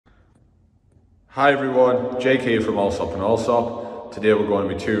Hi everyone, Jake here from Allsop and Allsop. Today we're going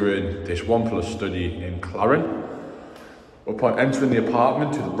to be touring this 1+ study in Clarren. Upon entering the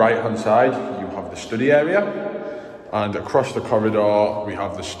apartment, to the right hand side you have the study area, and across the corridor we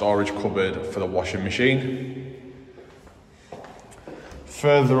have the storage cupboard for the washing machine.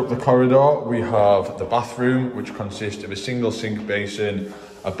 Further up the corridor we have the bathroom, which consists of a single sink basin,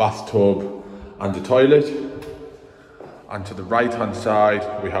 a bathtub and a toilet. And to the right hand side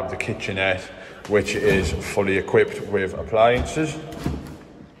we have the kitchenette, which is fully equipped with appliances.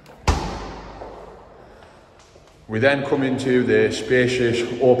 We then come into the spacious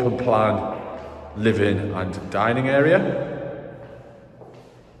open plan living and dining area.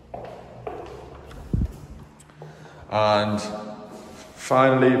 And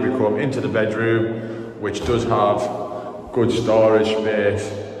finally we come into the bedroom, which does have good storage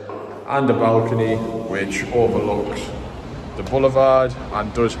space and a balcony which overlooks the boulevard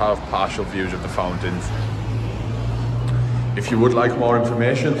and does have partial views of the fountains. If you would like more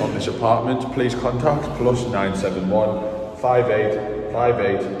information on this apartment, please contact +971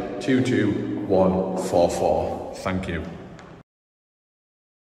 5858 22144. Thank you.